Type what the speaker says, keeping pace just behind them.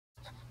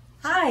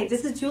Hi,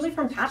 this is Julie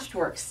from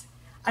Patchworks.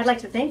 I'd like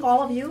to thank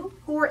all of you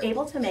who were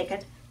able to make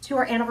it to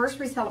our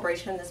anniversary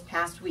celebration this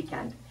past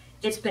weekend.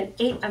 It's been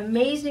 8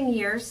 amazing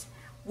years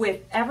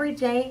with every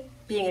day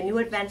being a new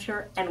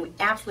adventure, and we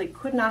absolutely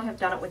could not have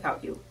done it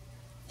without you.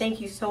 Thank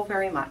you so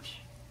very much.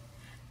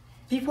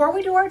 Before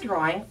we do our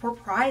drawing for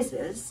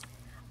prizes,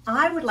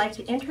 I would like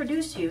to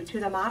introduce you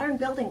to the Modern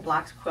Building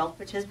Blocks quilt,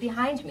 which is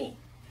behind me.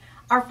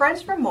 Our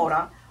friends from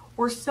MODA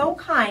were so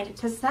kind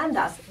to send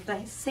us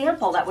the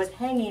sample that was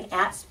hanging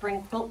at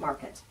Spring Quilt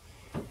Market.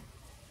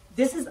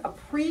 This is a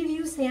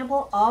preview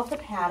sample of the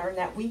pattern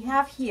that we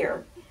have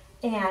here,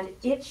 and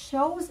it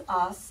shows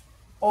us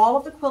all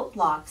of the quilt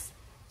blocks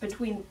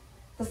between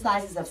the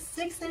sizes of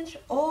 6-inch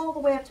all the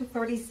way up to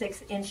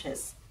 36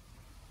 inches.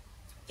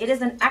 It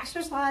is an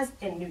exercise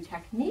in new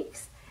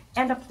techniques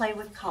and a play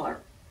with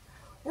color.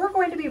 We're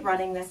going to be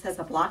running this as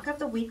a block of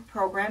the week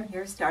program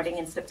here starting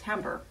in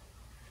September.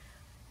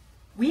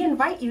 We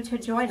invite you to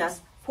join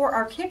us for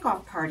our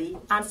kickoff party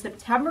on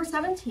September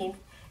 17th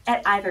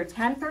at either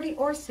 10:30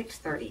 or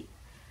 6:30.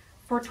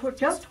 For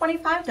just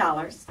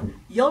 $25,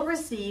 you'll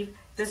receive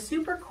the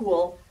super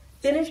cool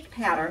finished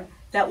pattern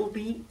that will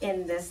be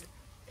in this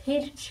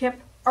paint chip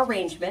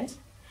arrangement,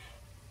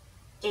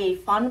 a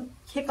fun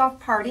kickoff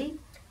party,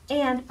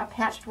 and a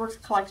Patchworks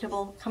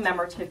collectible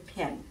commemorative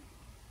pin.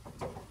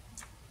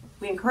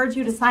 We encourage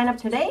you to sign up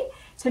today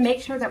to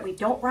make sure that we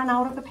don't run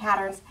out of the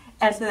patterns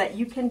and so that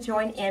you can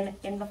join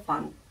in the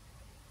fun.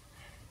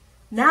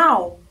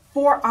 Now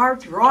for our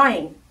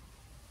drawing.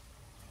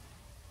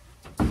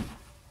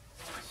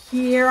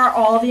 Here are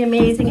all the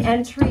amazing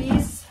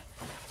entries,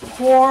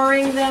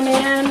 pouring them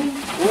in.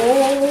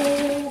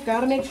 Oh,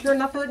 gotta make sure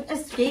nothing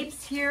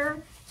escapes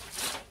here.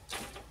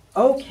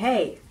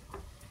 Okay,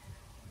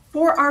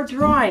 for our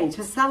drawing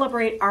to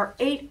celebrate our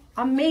 8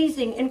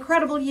 amazing,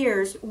 incredible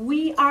years,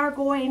 we are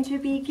going to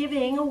be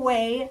giving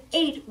away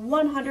 8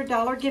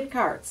 $100 gift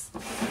cards.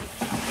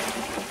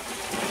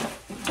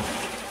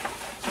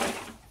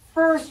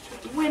 First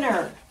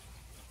winner,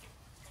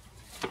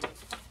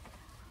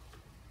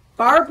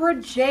 Barbara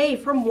J.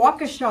 from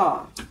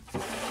Waukesha.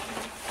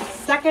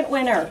 Second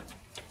winner,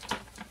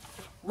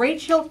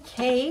 Rachel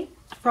K.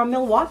 from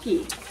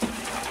Milwaukee.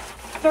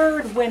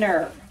 Third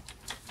winner,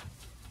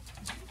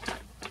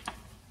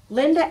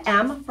 Linda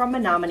M. from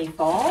Menominee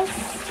Falls.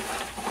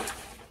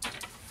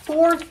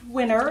 Fourth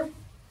winner,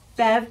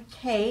 Bev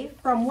K.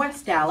 from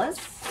West Dallas.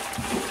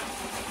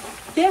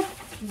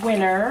 Fifth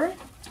winner,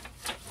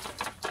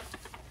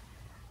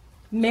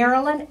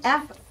 Marilyn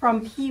F.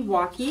 from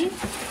Pewaukee.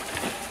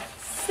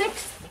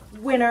 Sixth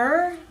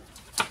winner,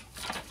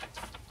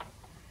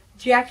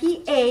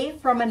 Jackie A.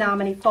 from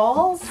Menominee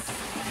Falls.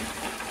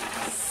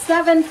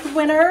 Seventh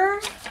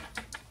winner,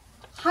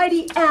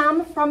 Heidi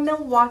M. from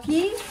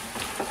Milwaukee.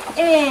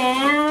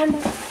 And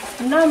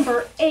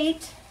number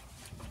 8,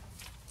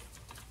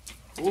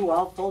 ooh,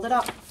 I'll fold it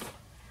up,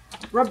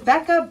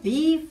 Rebecca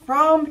B.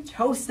 from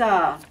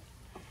Tosa.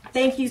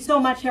 Thank you so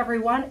much,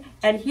 everyone,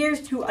 and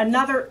here's to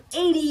another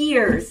 80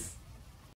 years.